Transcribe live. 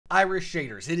Iris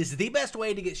Shaders. It is the best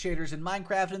way to get shaders in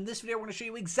Minecraft, and in this video we're going to show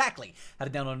you exactly how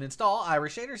to download and install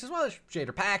Iris Shaders as well as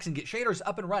shader packs and get shaders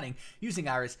up and running using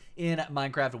Iris in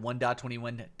Minecraft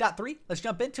 1.21.3. Let's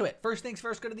jump into it. First things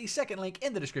first, go to the second link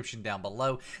in the description down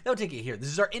below. That'll take you here. This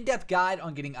is our in-depth guide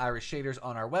on getting Iris Shaders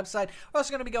on our website. We're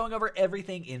also going to be going over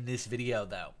everything in this video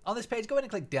though. On this page, go ahead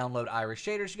and click download Iris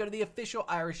Shaders. You go to the official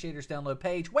Iris Shaders download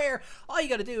page where all you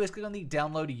got to do is click on the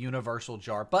download universal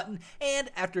jar button, and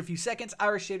after a few seconds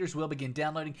Iris Shaders will begin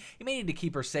downloading. You may need to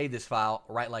keep or save this file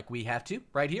right like we have to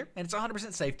right here, and it's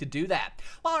 100% safe to do that.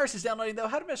 While Iris is downloading though,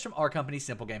 how to mess from our company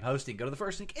SimpleGameHosting. Go to the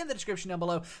first link in the description down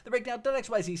below, the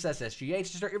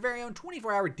breakdown.xyz/SGH, to start your very own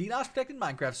 24-hour DDoS Protected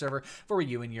Minecraft server for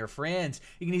you and your friends.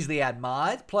 You can easily add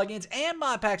mods, plugins, and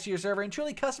mod packs to your server and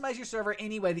truly customize your server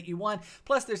any way that you want.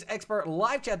 Plus there's expert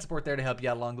live chat support there to help you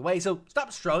out along the way, so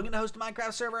stop struggling to host a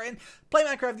Minecraft server and play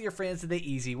Minecraft with your friends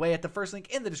the easy way at the first link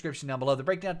in the description down below, the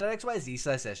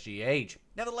breakdown.xyz/SGH.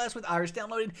 Nevertheless, with Iris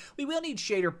downloaded, we will need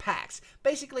shader packs.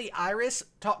 Basically, Iris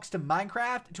talks to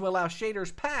Minecraft to allow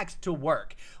shaders packs to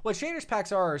work. What shaders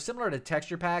packs are similar to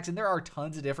texture packs, and there are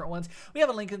tons of different ones. We have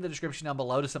a link in the description down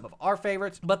below to some of our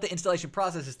favorites, but the installation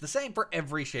process is the same for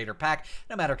every shader pack,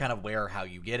 no matter kind of where or how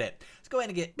you get it. Let's go ahead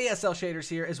and get BSL shaders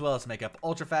here, as well as make up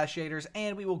ultra fast shaders,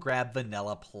 and we will grab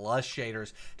vanilla plus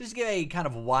shaders just to get a kind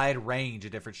of wide range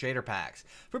of different shader packs.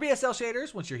 For BSL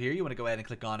shaders, once you're here, you want to go ahead and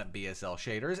click on BSL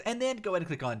shaders, and then go ahead and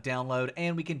click on download,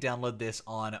 and we can download this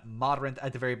on Modrinth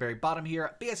at the very bottom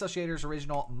here. BSL Shaders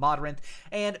original Modrinth,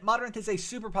 and Modrinth is a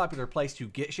super popular place to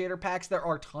get shader packs. There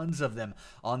are tons of them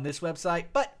on this website,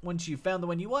 but once you've found the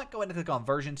one you want, go ahead and click on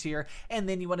versions here, and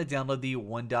then you want to download the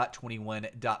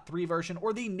 1.21.3 version,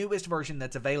 or the newest version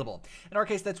that's available. In our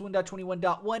case, that's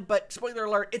 1.21.1, but spoiler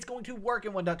alert, it's going to work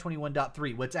in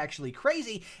 1.21.3. What's actually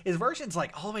crazy is versions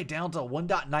like all the way down to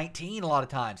 1.19 a lot of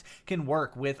times can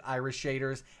work with Iris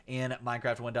Shaders in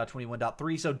Minecraft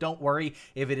 1.21.3, so don't worry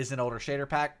if it is an older shader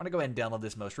pack. I'm going to go ahead and download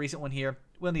this most recent one here.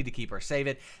 We'll need to keep or save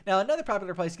it. Now, another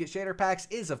popular place to get shader packs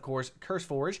is, of course,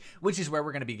 CurseForge, which is where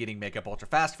we're going to be getting Makeup Ultra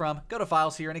Fast from. Go to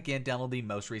Files here, and again, download the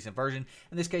most recent version.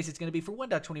 In this case, it's going to be for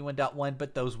 1.21.1,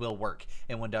 but those will work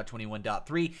in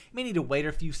 1.21.3. You may need to wait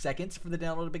a few seconds for the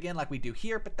download to begin like we do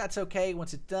here, but that's okay.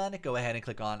 Once it's done, go ahead and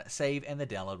click on Save, and the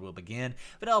download will begin.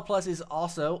 Vanilla Plus is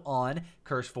also on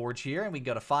CurseForge here, and we can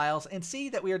go to Files and see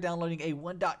that we are downloading a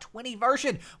 1.20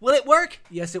 version. Will it work?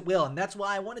 Yes, it will, and that's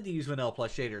why I wanted to use Vanilla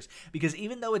Plus shaders, because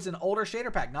even though it's an older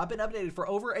shader pack, not been updated for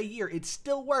over a year, it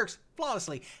still works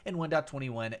flawlessly in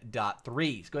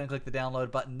 1.21.3. So go ahead and click the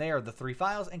download button there, the three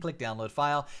files, and click download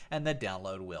file, and the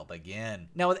download will begin.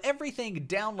 Now, with everything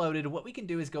downloaded, what we can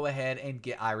do is go ahead and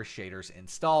get Iris Shaders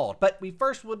installed, but we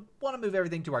first would want to move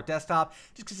everything to our desktop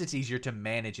just because it's easier to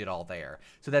manage it all there.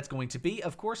 So that's going to be,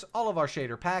 of course, all of our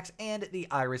shader packs and the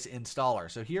Iris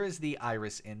installer. So here is the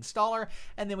Iris installer,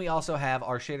 and then we also have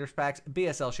our shaders packs,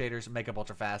 BSL shaders, Makeup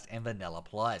Ultra Fast, and Vanilla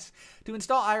Plus. To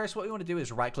install Iris, what we want to do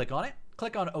is right click on it,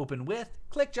 click on Open With,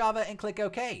 click Java, and click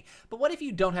OK. But what if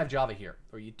you don't have Java here?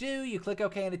 Or you do, you click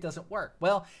OK and it doesn't work?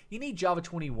 Well, you need Java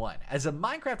 21. As a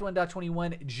Minecraft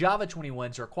 1.21, Java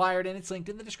 21 is required, and it's linked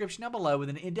in the description down below with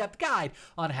an in-depth guide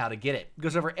on how to get it. It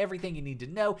goes over everything you need to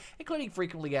know, including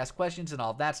frequently asked questions and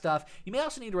all that stuff. You may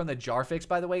also need to run the jar fix,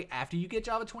 by the way, after you get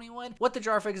Java 21. What the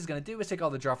jar fix is going to do is take all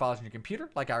the jar files on your computer,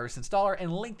 like Iris installer,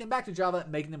 and link them back to Java,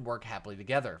 making them work happily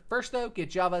together. First though, get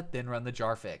Java, then run the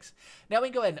jar fix. Now we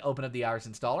can go ahead and open up the Iris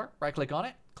installer, right click on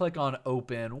it, click on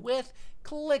Open With,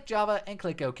 click Java, and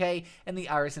click OK, and the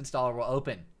Iris installer will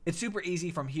open. It's super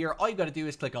easy from here. All you've got to do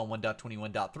is click on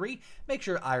 1.21.3, make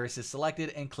sure Iris is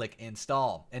selected, and click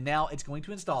Install. And now it's going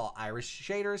to install Iris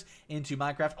Shaders into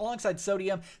Minecraft alongside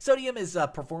Sodium. Sodium is a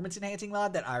performance enhancing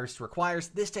mod that Iris requires.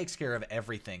 This takes care of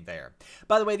everything there.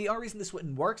 By the way, the only reason this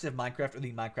wouldn't work is if Minecraft or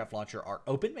the Minecraft launcher are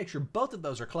open. Make sure both of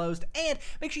those are closed, and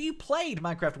make sure you played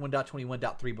Minecraft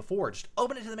 1.21.3 before. Just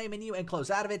open it to the main menu and close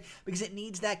out of it, because it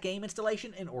needs that game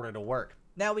installation in order to work.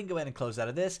 Now we can go ahead and close out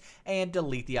of this and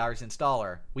delete the Iris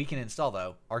installer. We can install,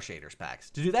 though, our shaders packs.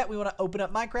 To do that, we want to open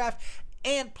up Minecraft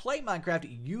and play Minecraft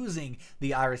using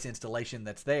the Iris installation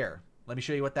that's there. Let me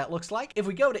show you what that looks like. If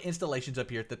we go to installations up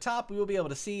here at the top, we will be able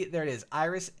to see there it is,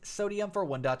 Iris Sodium for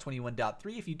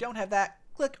 1.21.3. If you don't have that,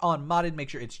 click on modded, make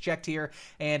sure it's checked here,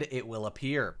 and it will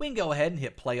appear. We can go ahead and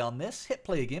hit play on this, hit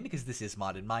play again because this is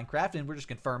modded Minecraft, and we're just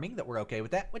confirming that we're okay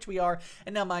with that, which we are,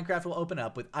 and now Minecraft will open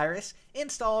up with Iris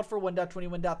installed for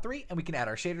 1.21.3, and we can add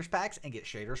our shaders packs and get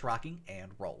shaders rocking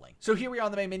and rolling. So here we are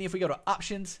on the main menu. If we go to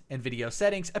Options and Video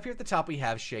Settings, up here at the top we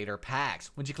have Shader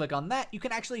Packs. Once you click on that, you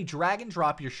can actually drag and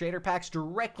drop your shader packs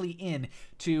directly in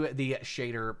to the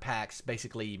Shader Packs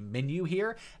basically menu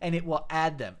here, and it will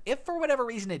add them. If for whatever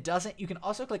reason it doesn't, you can also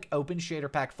also click Open Shader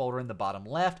Pack folder in the bottom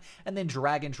left, and then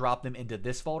drag and drop them into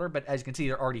this folder. But as you can see,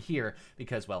 they're already here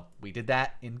because, well, we did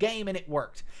that in game and it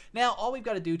worked. Now, all we've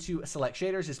got to do to select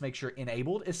shaders is make sure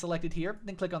Enabled is selected here,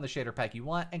 then click on the shader pack you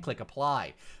want and click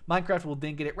Apply. Minecraft will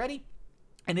then get it ready,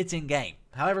 and it's in game.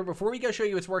 However, before we go show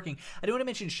you it's working, I do want to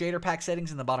mention shader pack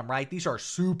settings in the bottom right. These are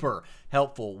super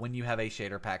helpful when you have a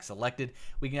shader pack selected.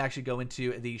 We can actually go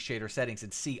into the shader settings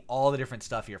and see all the different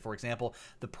stuff here. For example,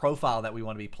 the profile that we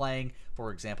want to be playing.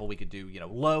 For example, we could do,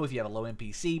 low if you have a low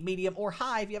NPC, medium, or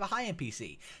high if you have a high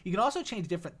NPC. You can also change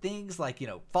different things like,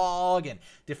 fog and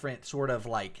different sort of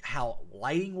like how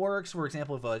lighting works. For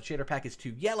example, if a shader pack is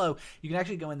too yellow, you can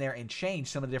actually go in there and change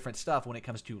some of the different stuff when it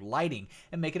comes to lighting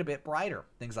and make it a bit brighter,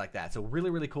 things like that. So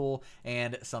really cool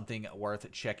and something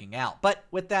worth checking out. But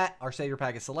with that, our shader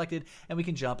pack is selected and we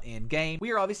can jump in game. We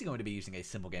are obviously going to be using a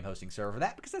SimpleGameHosting server for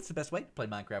that because that's the best way to play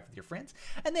Minecraft with your friends.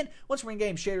 And then once we're in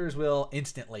game, shaders will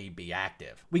instantly be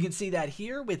active. We can see that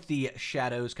here with the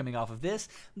shadows coming off of this,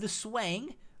 the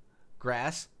swaying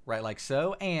grass, right like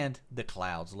so, and the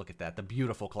clouds. Look at that, the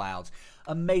beautiful clouds.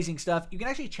 Amazing stuff. You can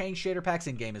actually change shader packs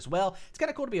in game as well. It's kind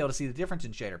of cool to be able to see the difference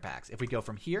in shader packs. If we go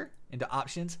from here into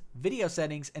options, video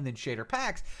settings, and then shader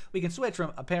packs, we can switch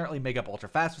from apparently Makeup Ultra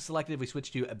Fast was selected. If we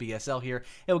switch to a BSL here,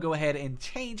 it will go ahead and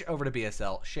change over to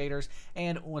BSL Shaders.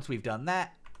 And once we've done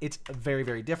that, it's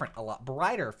very different, a lot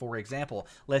brighter, for example,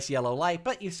 less yellow light,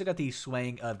 but you've still got the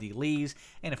swaying of the leaves.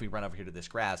 And if we run over here to this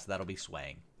grass, that'll be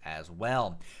swaying as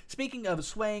well. Speaking of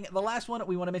swaying, the last one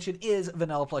we want to mention is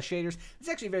Vanilla Plus Shaders. It's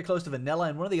actually very close to Vanilla,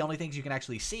 and one of the only things you can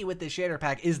actually see with this shader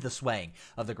pack is the swaying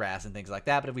of the grass and things like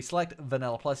that. But if we select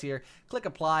Vanilla Plus here, click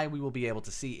Apply, we will be able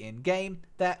to see in game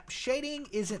that shading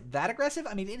isn't that aggressive.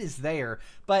 I mean, it is there,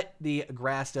 but the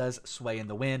grass does sway in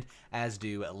the wind, as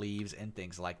do leaves and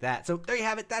things like that. So there you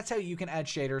have it. That's how you can add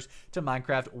shaders to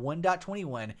Minecraft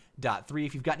 1.21.3.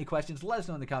 If you've got any questions, let us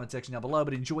know in the comment section down below.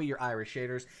 But enjoy your Iris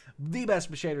shaders, the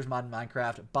best shaders mod in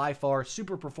Minecraft by far,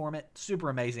 super performant, super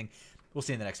amazing. We'll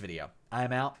see you in the next video.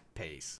 I'm out. Peace.